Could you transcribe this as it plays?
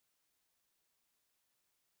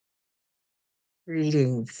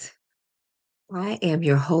Greetings. I am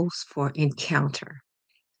your host for Encounter,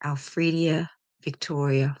 Alfreidia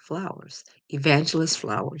Victoria Flowers, Evangelist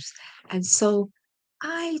Flowers. And so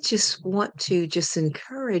I just want to just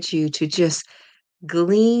encourage you to just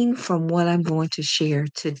glean from what I'm going to share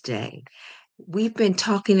today. We've been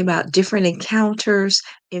talking about different encounters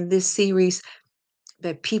in this series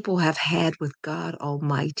that people have had with God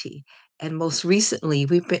Almighty. And most recently,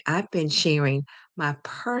 I've been sharing my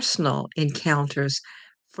personal encounters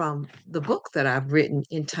from the book that I've written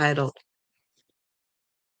entitled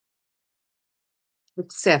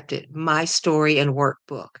Accepted: My Story and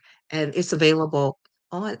Workbook. And it's available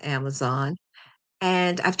on Amazon.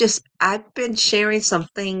 And I've been sharing some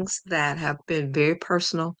things that have been very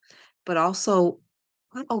personal, but also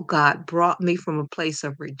how God brought me from a place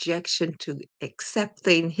of rejection to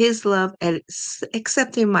accepting his love and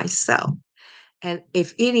accepting myself. And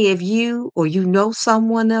if any of you or you know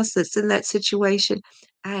someone else that's in that situation,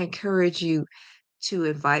 I encourage you to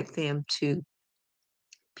invite them to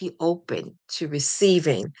be open to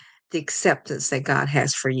receiving the acceptance that God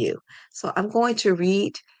has for you. So I'm going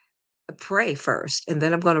to pray first, and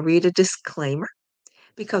then I'm going to read a disclaimer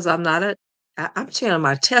because I'm sharing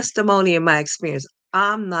my testimony and my experience.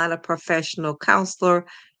 I'm not a professional counselor,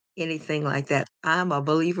 anything like that. I'm a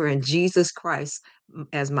believer in Jesus Christ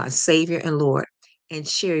as my Savior and Lord and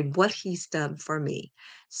sharing what He's done for me.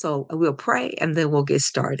 So we'll pray and then we'll get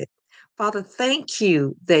started. Father, thank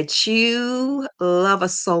you that you love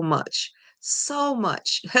us so much, so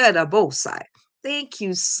much. Head of both sides. Thank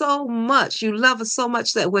you so much. You love us so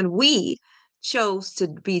much that when we chose to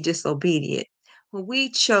be disobedient, when we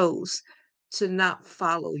chose to not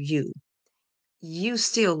follow you, you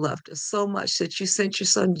still loved us so much that you sent your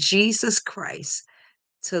son, Jesus Christ,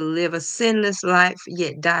 to live a sinless life,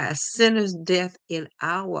 yet die a sinner's death in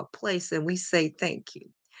our place. And we say thank you.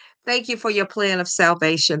 Thank you for your plan of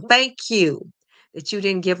salvation. Thank you that you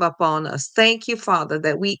didn't give up on us. Thank you, Father,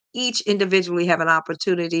 that we each individually have an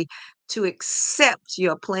opportunity to accept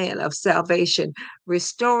your plan of salvation,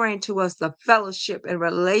 restoring to us the fellowship and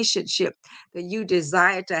relationship that you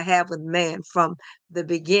desired to have with man from the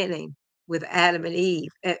beginning with Adam and Eve.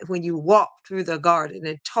 When you walked through the garden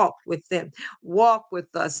and talked with them, walk with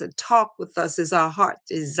us and talk with us is our heart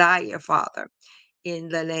desire, Father, in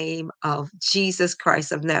the name of Jesus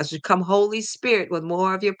Christ of Nazareth. Come, Holy Spirit, with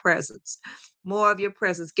more of your presence. More of your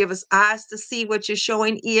presence. Give us eyes to see what you're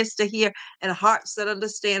showing, ears to hear, and hearts that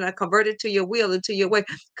understand are converted to your will and to your way.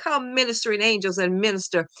 Come, ministering angels, and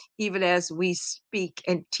minister even as we speak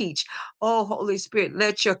and teach. Oh, Holy Spirit,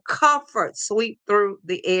 let your comfort sweep through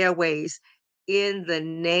the airways in the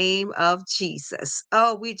name of Jesus.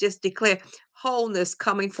 Oh, we just declare wholeness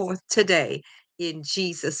coming forth today in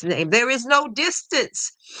Jesus' name. There is no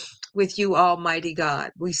distance with you, Almighty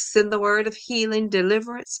God. We send the word of healing,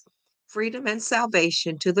 deliverance, freedom, and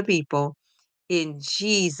salvation to the people in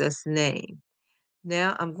Jesus' name.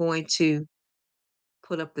 Now I'm going to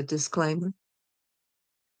put up the disclaimer.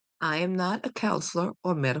 I am not a counselor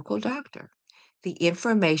or medical doctor. The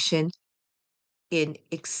information in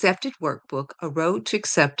Accepted Workbook, A Road to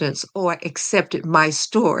Acceptance, or Accepted My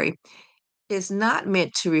Story is not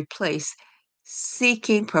meant to replace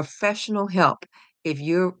seeking professional help. If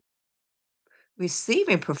you're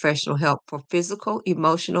receiving professional help for physical,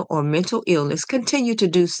 emotional, or mental illness, continue to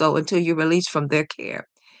do so until you're released from their care.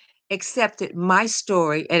 Accepted My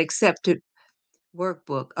Story and Accepted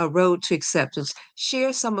Workbook, A Road to Acceptance.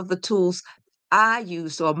 Share some of the tools I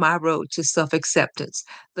used on my road to self acceptance.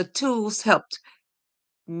 The tools helped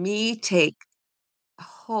me take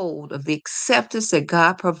hold of the acceptance that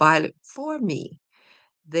God provided for me.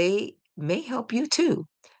 They may help you too,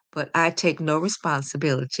 but I take no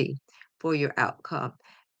responsibility for your outcome.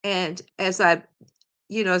 And as I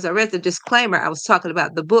read the disclaimer, I was talking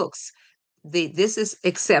about the books. This is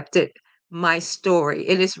Accepted My Story.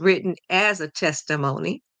 It is written as a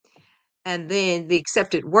testimony. And then the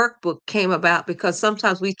Accepted Workbook came about because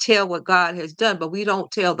sometimes we tell what God has done, but we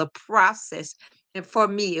don't tell the process. And for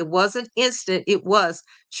me, it wasn't instant, it was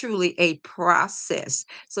truly a process.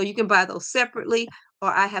 So you can buy those separately,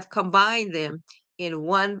 or I have combined them in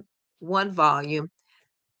one volume,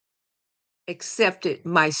 Accepted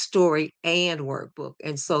My Story and Workbook.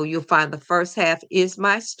 And so you'll find the first half is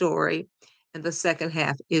my story, and the second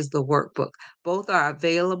half is the workbook. Both are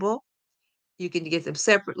available. You can get them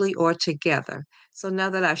separately or together. So now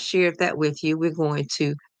that I've shared that with you, we're going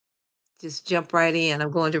to just jump right in.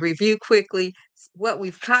 I'm going to review quickly what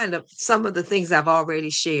we've some of the things I've already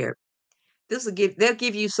shared. They'll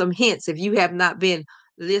give you some hints if you have not been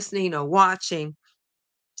listening or watching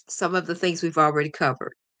some of the things we've already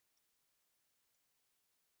covered.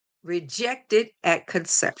 rejected at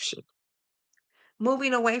conception,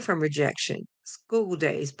 moving away from rejection, school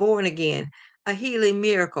days, born again, a healing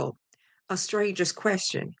miracle, a stranger's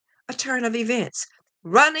question, a turn of events,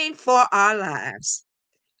 running for our lives,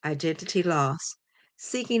 identity loss,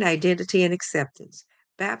 seeking identity and acceptance,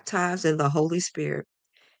 baptized in the Holy Spirit,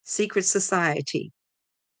 secret society,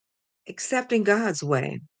 accepting God's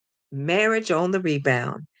way, marriage on the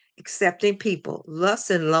rebound, accepting people, lust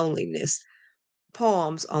and loneliness,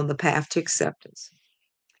 poems on the path to acceptance.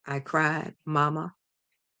 I cried, Mama,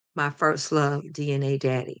 my first love, DNA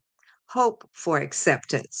daddy. Hope for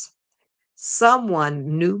acceptance.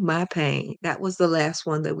 Someone knew my pain. That was the last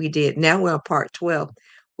one that we did. Now we're on part 12,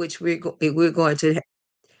 which we're going to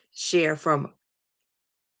share from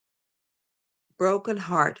Broken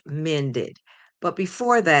Heart Mended. But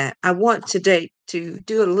before that, I want today to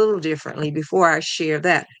do it a little differently before I share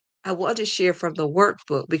that. I want to share from the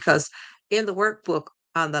workbook because in the workbook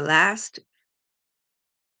on the last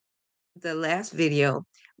video,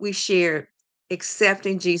 we shared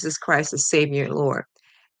accepting Jesus Christ as Savior and Lord.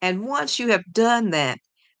 And once you have done that,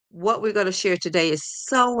 what we're going to share today is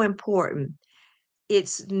so important.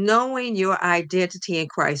 It's knowing your identity in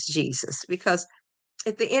Christ Jesus, because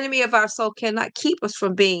if the enemy of our soul cannot keep us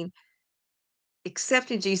from being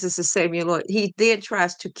accepting Jesus as Savior and Lord, he then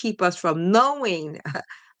tries to keep us from knowing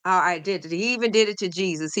our identity. He even did it to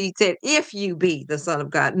Jesus. He said, if you be the Son of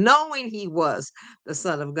God, knowing he was the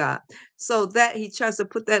Son of God. So that he tries to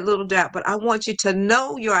put that little doubt, but I want you to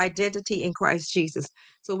know your identity in Christ Jesus.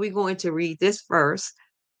 So we're going to read this verse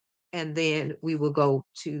and then we will go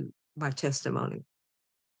to my testimony.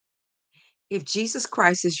 If Jesus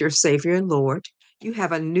Christ is your Savior and Lord, you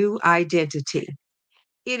have a new identity.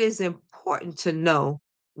 It is important to know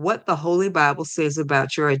what the Holy Bible says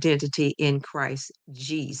about your identity in Christ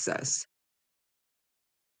Jesus.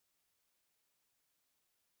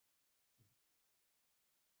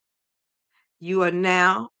 You are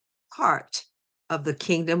now part of the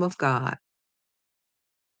kingdom of God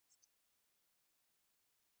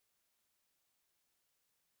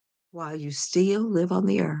while you still live on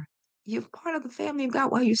the earth. You're part of the family of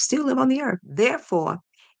God while you still live on the earth. Therefore,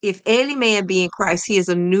 if any man be in Christ, he is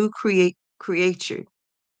a new creature.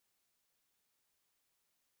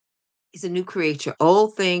 He's a new creature.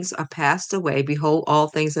 Old things are passed away. Behold, all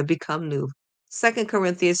things have become new. 2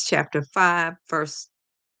 Corinthians chapter 5, verse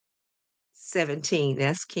 17.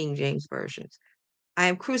 That's King James Version. I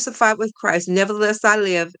am crucified with Christ. Nevertheless, I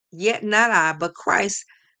live, yet not I, but Christ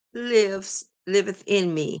liveth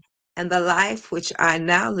in me. And the life which I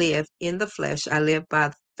now live in the flesh, I live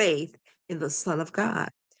by faith in the Son of God,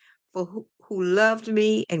 for who loved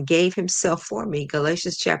me and gave himself for me.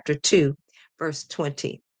 Galatians chapter 2, verse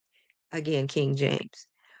 20. Again, King James.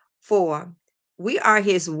 For we are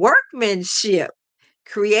his workmanship,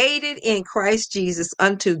 created in Christ Jesus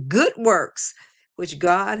unto good works, which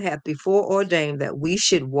God hath before ordained that we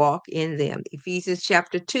should walk in them. Ephesians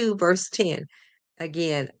chapter 2, verse 10.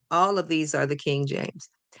 Again, all of these are the King James.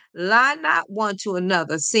 Lie not one to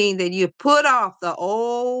another, seeing that you put off the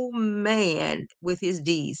old man with his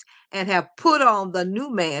deeds, and have put on the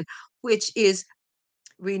new man, which is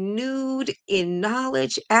renewed in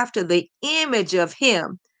knowledge after the image of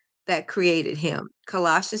him that created him.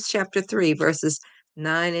 Colossians chapter 3, verses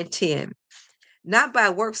 9 and 10. Not by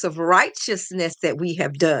works of righteousness that we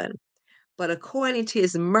have done, but according to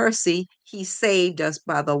his mercy, he saved us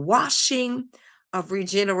by the washing of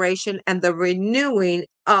regeneration and the renewing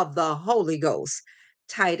of the Holy Ghost.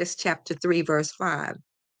 Titus chapter 3, verse 5.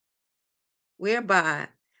 Whereby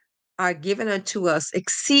are given unto us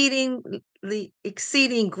exceeding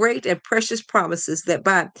great and precious promises, that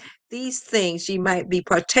by these things ye might be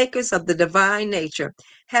partakers of the divine nature,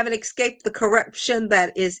 having escaped the corruption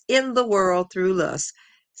that is in the world through lust.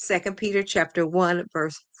 2 Peter chapter 1,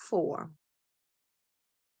 verse 4.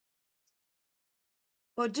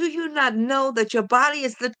 Or do you not know that your body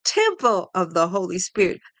is the temple of the Holy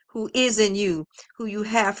Spirit who is in you, who you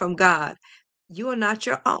have from God? You are not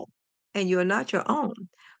your own, and you are not your own.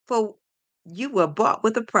 For you were bought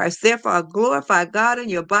with a price. Therefore, glorify God in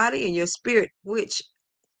your body and your spirit, which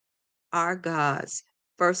are God's.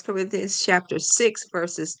 1 Corinthians chapter 6,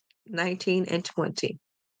 verses 19 and 20.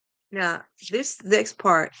 Now, this next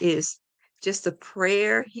part is just a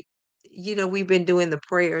prayer. We've been doing the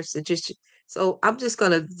prayers and so I'm just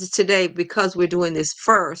going to today, because we're doing this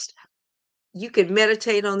first, you can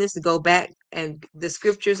meditate on this and go back and the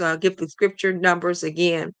scriptures. I'll give the scripture numbers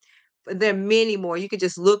again. But there are many more. You can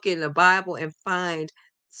just look in the Bible and find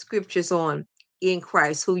scriptures on in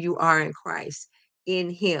Christ, who you are in Christ, in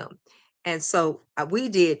him. And so we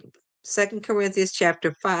did 2 Corinthians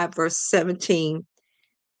chapter 5, verse 17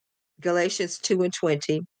 Galatians 2 and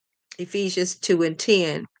 20, Ephesians 2 and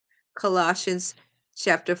 10, Colossians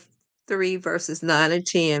chapter 3, verses 9 and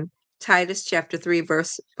 10, Titus chapter 3,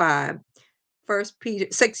 verse 5, First Peter,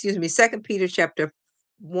 Second Peter chapter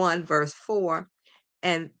 1, verse 4,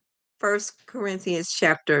 and First Corinthians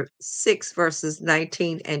chapter 6, verses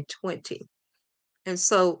 19 and 20. And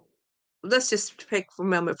so let's just take a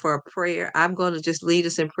moment for a prayer. I'm going to just lead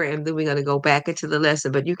us in prayer and then we're going to go back into the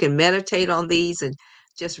lesson. But you can meditate on these and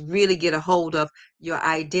just really get a hold of your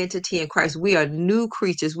identity in Christ. We are new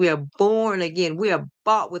creatures. We are born again. We are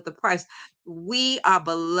bought with the price. We are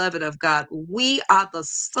beloved of God. We are the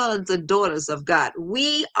sons and daughters of God.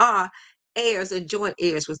 We are heirs and joint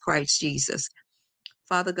heirs with Christ Jesus.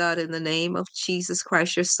 Father God, in the name of Jesus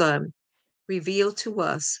Christ, your Son, reveal to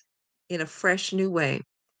us in a fresh new way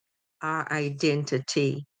our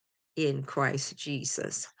identity in Christ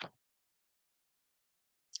Jesus.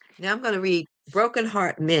 Now I'm going to read Broken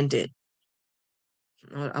Heart Mended.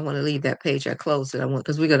 I want to leave that page. I closed it. I want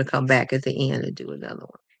because we're going to come back at the end and do another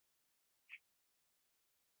one.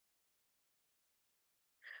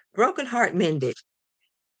 Broken Heart Mended.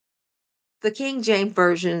 The King James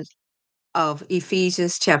Version of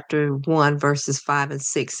Ephesians chapter 1, verses 5 and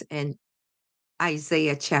 6, and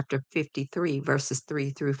Isaiah chapter 53, verses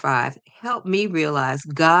 3 through 5. Help me realize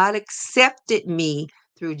God accepted me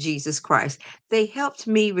through Jesus Christ. They helped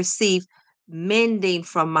me receive mending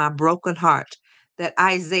from my broken heart that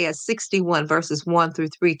Isaiah 61, verses 1 through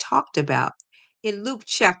 3 talked about. In Luke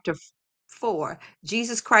chapter 4,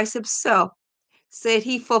 Jesus Christ himself said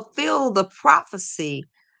he fulfilled the prophecy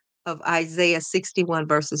of Isaiah 61,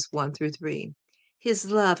 verses 1 through 3. His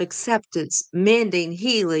love, acceptance, mending,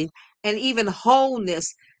 healing, and even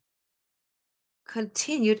wholeness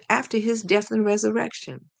continued after his death and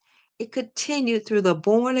resurrection. It continued through the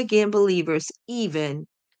born again believers, even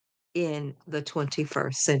in the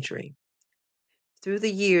 21st century. Through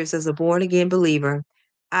the years as a born again believer,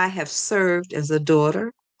 I have served as a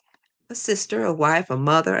daughter, a sister, a wife, a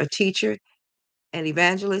mother, a teacher, an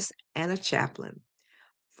evangelist, and a chaplain.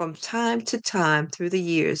 From time to time through the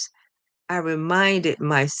years, I reminded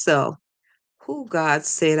myself who God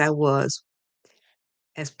said I was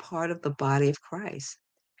as part of the body of Christ.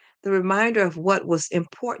 The reminder of what was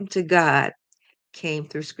important to God came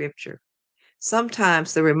through scripture.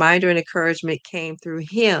 Sometimes the reminder and encouragement came through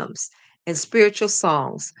hymns and spiritual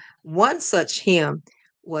songs. One such hymn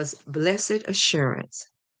was Blessed Assurance.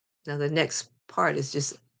 Now, the next part is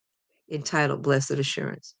just entitled Blessed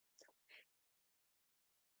Assurance.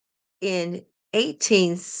 In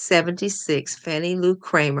 1876, Fannie Lou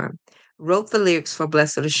Kramer wrote the lyrics for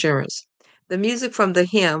Blessed Assurance. The music from the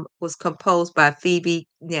hymn was composed by Phoebe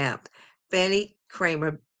Knapp. Fannie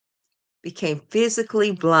Kramer became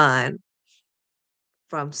physically blind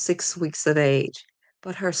from 6 weeks of age,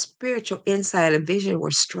 but her spiritual insight and vision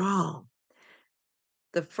were strong.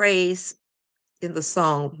 The phrase in the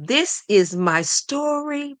song, "This is my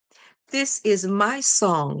story, this is my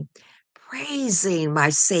song, praising my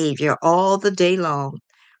Savior all the day long,"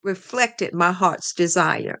 reflected my heart's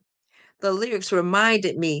desire. The lyrics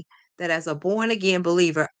reminded me that as a born again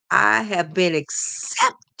believer, I have been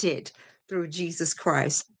accepted through Jesus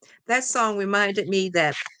Christ. That song reminded me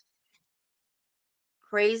that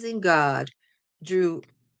praising God drew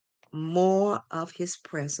more of his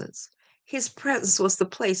presence. His presence was the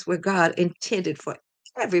place where God intended for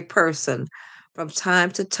every person from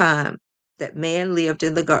time to time that man lived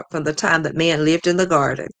in the garden, from the time that man lived in the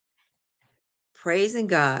garden. Praising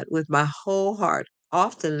God with my whole heart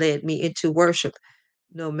often led me into worship,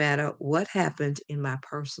 no matter what happened in my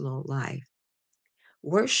personal life.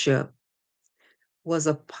 Worship was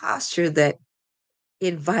a posture that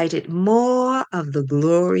invited more of the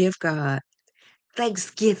glory of God.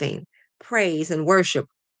 Thanksgiving, praise, and worship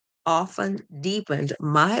often deepened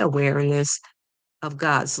my awareness of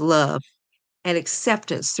God's love and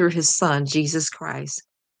acceptance through his son, Jesus Christ.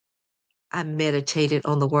 I meditated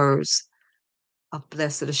on the words of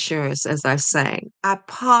blessed assurance as I sang. I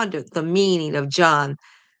pondered the meaning of John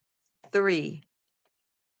 3,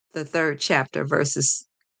 the third chapter, verses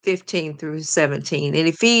 15 through 17, and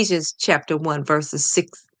Ephesians chapter 1, verses 6,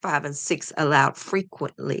 5, and 6 aloud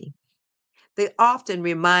frequently. They often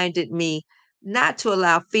reminded me not to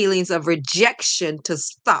allow feelings of rejection to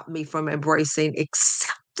stop me from embracing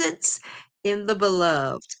acceptance in the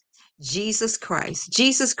beloved, Jesus Christ.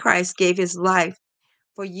 Jesus Christ gave his life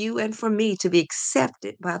for you and for me to be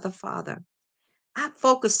accepted by the Father. I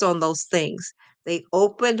focused on those things. They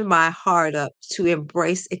opened my heart up to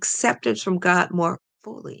embrace acceptance from God more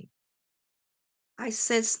fully. I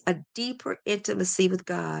sensed a deeper intimacy with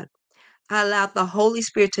God. I allowed the Holy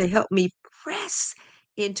Spirit to help me press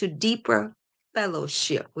into deeper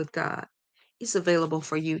fellowship with God. It's available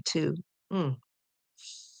for you too. Mm.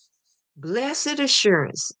 Blessed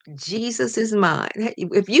assurance, Jesus is mine. Hey,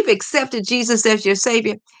 if you've accepted Jesus as your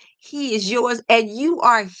Savior, He is yours and you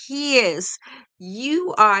are His.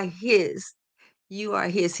 You are His. You are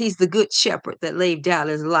His. He's the good shepherd that laid down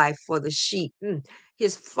His life for the sheep.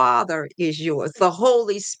 His Father is yours. The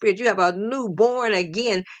Holy Spirit. You have a new born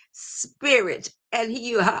again spirit. And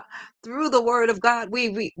through the word of God,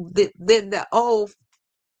 then the old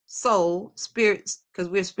soul, spirits, because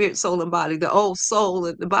we're spirit, soul, and body, the old soul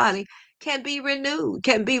and the body can be renewed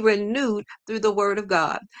through the word of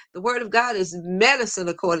God. The word of God is medicine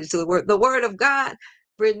according to the word. The word of God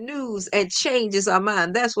renews and changes our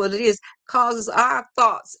mind. That's what it is. Causes our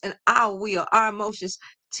thoughts and our will, our emotions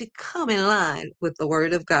to come in line with the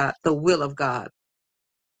word of God, the will of God.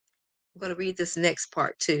 I'm going to read this next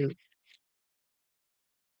part too.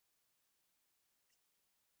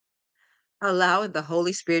 Allowing the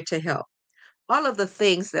Holy Spirit to help. All of the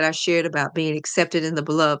things that I shared about being accepted in the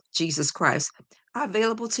beloved Jesus Christ are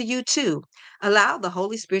available to you too. Allow the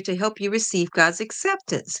Holy Spirit to help you receive God's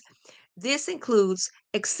acceptance. This includes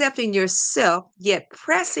accepting yourself, yet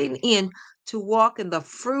pressing in to walk in the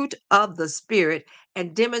fruit of the Spirit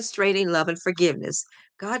and demonstrating love and forgiveness.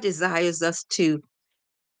 God desires us to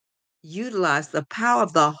utilize the power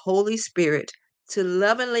of the Holy Spirit to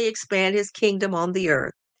lovingly expand his kingdom on the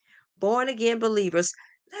earth. Born again believers,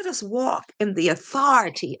 let us walk in the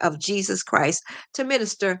authority of Jesus Christ to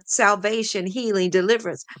minister salvation, healing,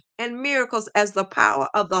 deliverance, and miracles as the power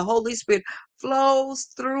of the Holy Spirit flows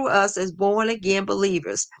through us as born again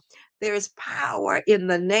believers. There is power in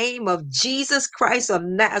the name of Jesus Christ of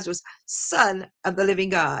Nazareth, Son of the living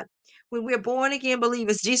God. When we're born again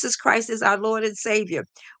believers, Jesus Christ is our Lord and Savior.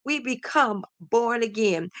 We become born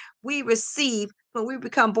again. When we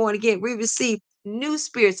become born again, we receive new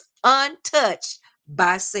spirits untouched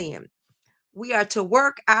by sin. We are to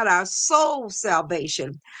work out our soul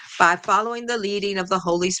salvation by following the leading of the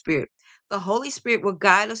Holy Spirit. The Holy Spirit will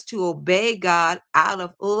guide us to obey God out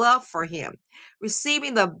of love for Him.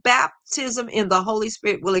 Receiving the baptism in the Holy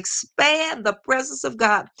Spirit will expand the presence of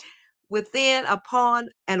God within, upon,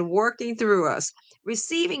 and working through us.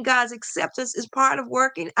 Receiving God's acceptance is part of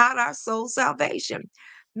working out our soul salvation.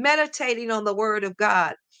 Meditating on the Word of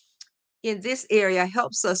God in this area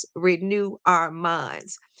helps us renew our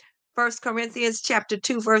minds. First Corinthians chapter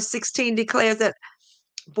 2, verse 16 declares that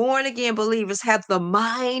born again believers have the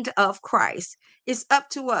mind of Christ. It's up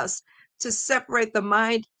to us to separate the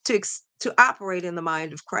mind, to operate in the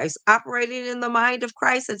mind of Christ. Operating in the mind of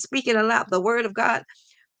Christ and speaking aloud the word of God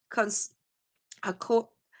cons- acco-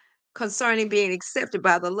 concerning being accepted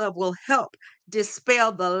by the love will help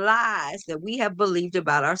dispel the lies that we have believed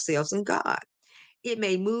about ourselves and God. It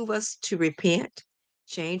may move us to repent,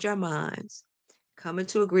 change our minds, come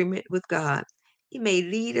into agreement with God. It may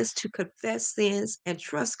lead us to confess sins and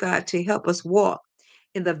trust God to help us walk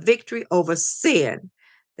in the victory over sin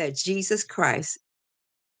that Jesus Christ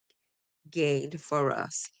gained for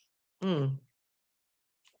us. Mm,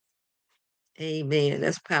 amen.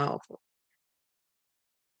 That's powerful.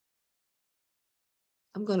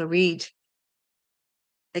 I'm going to read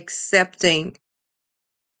accepting.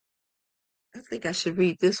 I think I should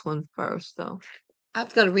read this one first, though. I'm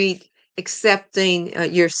going to read accepting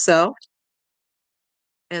yourself.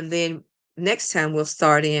 And then next time we'll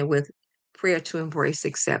start in with prayer to embrace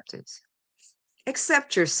acceptance.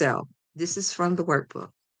 Accept yourself. This is from the workbook.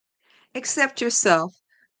 Accept yourself,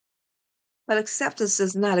 but acceptance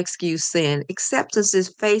does not excuse sin. Acceptance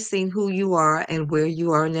is facing who you are and where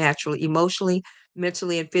you are naturally, emotionally,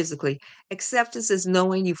 mentally, and physically. Acceptance is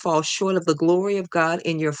knowing you fall short of the glory of God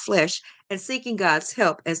in your flesh and seeking God's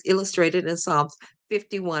help, as illustrated in Psalms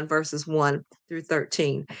 51, verses 1 through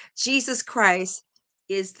 13. Jesus Christ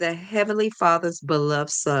is the Heavenly Father's beloved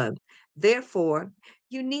Son. Therefore,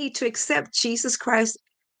 you need to accept Jesus Christ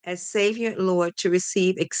as Savior and Lord to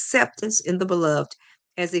receive acceptance in the beloved,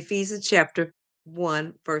 as Ephesians chapter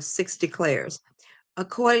 1, verse 6 declares.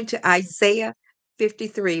 According to Isaiah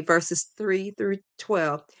 53, verses 3 through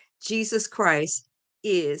 12, Jesus Christ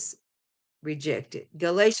is rejected.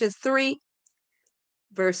 Galatians 3,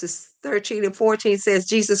 verses 13 and 14 says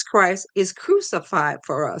Jesus Christ is crucified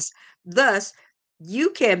for us. Thus, you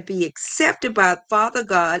can be accepted by Father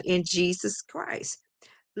God in Jesus Christ.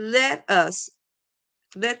 Let us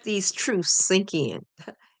let these truths sink in.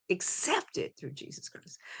 Accepted through Jesus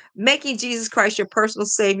Christ. Making Jesus Christ your personal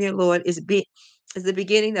Savior and Lord is the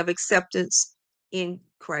beginning of acceptance in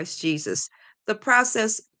Christ Jesus. The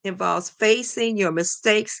process involves facing your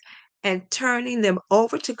mistakes and turning them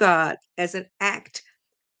over to God as an act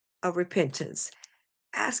of repentance.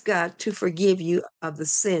 Ask God to forgive you of the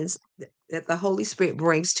sins that the Holy Spirit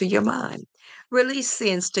brings to your mind. Release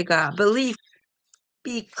sins to God. Believe,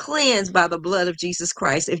 be cleansed by the blood of Jesus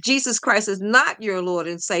Christ. If Jesus Christ is not your Lord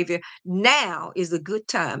and Savior, now is a good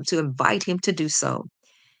time to invite him to do so.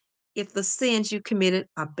 If the sins you committed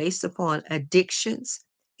are based upon addictions,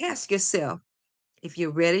 ask yourself if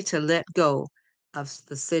you're ready to let go of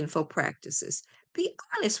the sinful practices. Be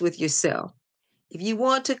honest with yourself. If you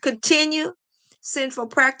want to continue sinful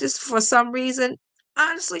practice for some reason,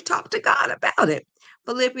 honestly talk to God about it.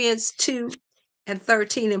 Philippians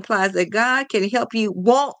 2:13 implies that God can help you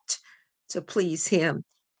want to please him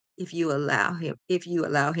if you allow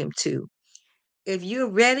him to. If you're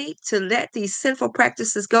ready to let these sinful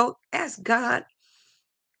practices go, ask God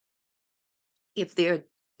if there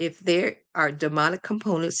if there are demonic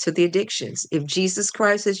components to the addictions. If Jesus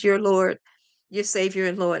Christ is your Lord, your Savior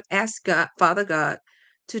and Lord, ask God, Father God,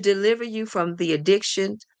 to deliver you from the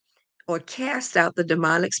addiction or cast out the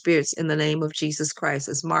demonic spirits in the name of Jesus Christ,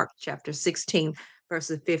 as Mark chapter 16,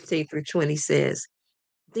 verses 15 through 20 says.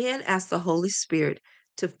 Then ask the Holy Spirit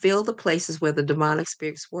to fill the places where the demonic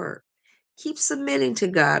spirits work. Keep submitting to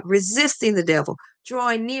God, resisting the devil,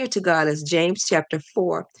 drawing near to God, as James chapter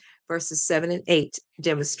 4, verses 7 and 8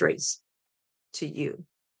 demonstrates to you.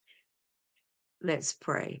 Let's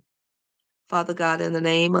pray. Father God, in the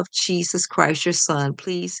name of Jesus Christ, your Son,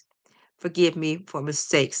 please forgive me for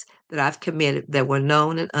mistakes that I've committed that were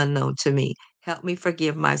known and unknown to me. Help me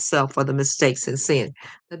forgive myself for the mistakes and sin.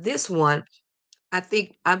 Now, this one, I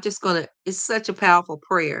think I'm just going to, it's such a powerful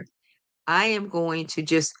prayer. I am going to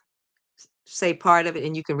just say part of it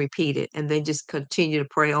and you can repeat it and then just continue to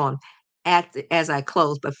pray on as I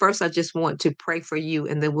close. But first, I just want to pray for you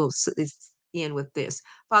and then we'll end with this.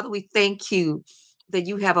 Father, we thank you that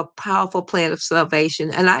you have a powerful plan of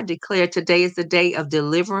salvation. And I declare today is the day of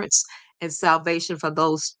deliverance and salvation for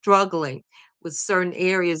those struggling with certain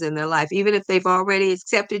areas in their life, even if they've already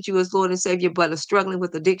accepted you as Lord and Savior, but are struggling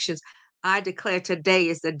with addictions. I declare today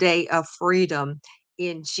is the day of freedom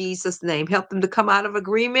in Jesus' name. Help them to come out of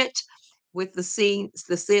agreement with the sin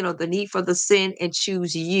or the need for the sin and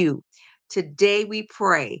choose you. Today we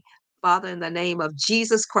pray, Father, in the name of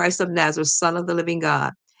Jesus Christ of Nazareth, Son of the living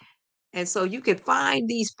God. And so you can find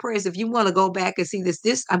these prayers if you want to go back and see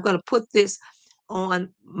this. I'm going to put this on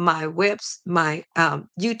my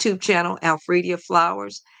YouTube channel, Alfreidia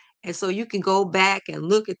Flowers. And so you can go back and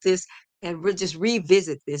look at this and just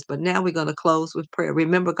revisit this. But now we're going to close with prayer.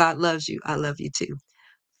 Remember, God loves you. I love you too.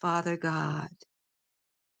 Father God,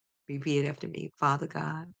 repeat it after me. Father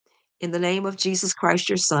God, in the name of Jesus Christ,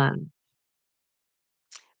 your Son,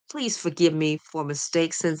 please forgive me for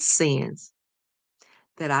mistakes and sins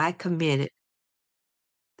that I committed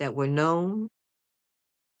that were known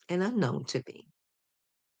and unknown to me.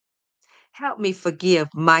 Help me forgive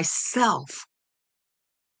myself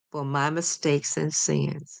for my mistakes and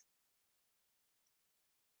sins.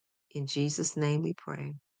 In Jesus' name we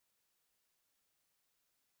pray.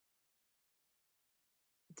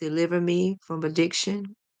 Deliver me from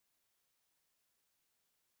addiction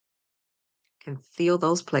and fill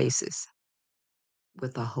those places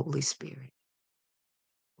with the Holy Spirit.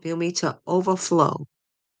 Fill me to overflow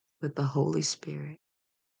with the Holy Spirit.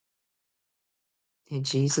 In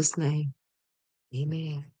Jesus' name,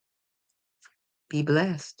 amen. Be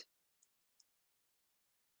blessed.